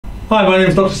Hi, my name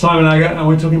is Dr. Simon Agger, and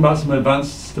we're talking about some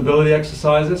advanced stability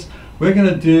exercises. We're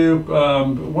going to do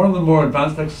one of the more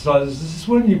advanced exercises. This is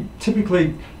when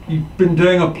you've been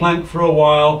doing a plank for a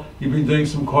while, you've been doing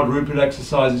some quadruped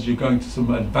exercises, you're going to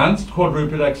some advanced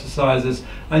quadruped exercises,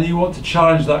 and you want to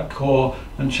challenge that core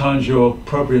and challenge your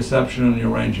proprioception and your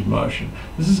range of motion.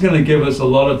 This is going to give us a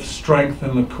lot of strength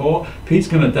in the core. Pete's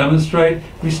going to demonstrate.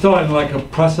 We start in like a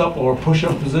press-up or a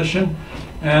push-up position,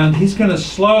 and he's going to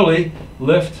slowly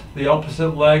lift the opposite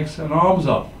legs and arms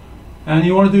up. And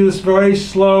you want to do this very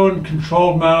slow and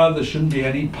controlled manner. There shouldn't be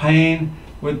any pain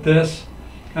with this.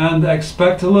 And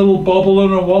expect a little bobble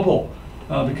and a wobble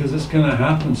because it's going to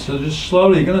happen. So just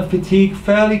slowly, you're going to fatigue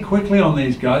fairly quickly on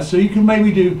these guys. So you can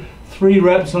maybe do 3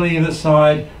 reps on either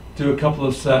side, do a couple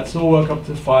of sets, or work up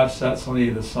to 5 sets on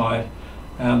either side.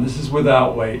 And this is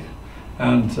without weight.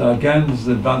 And again, this is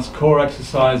advanced core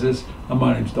exercises. And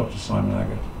my name is Dr. Simon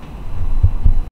Agger.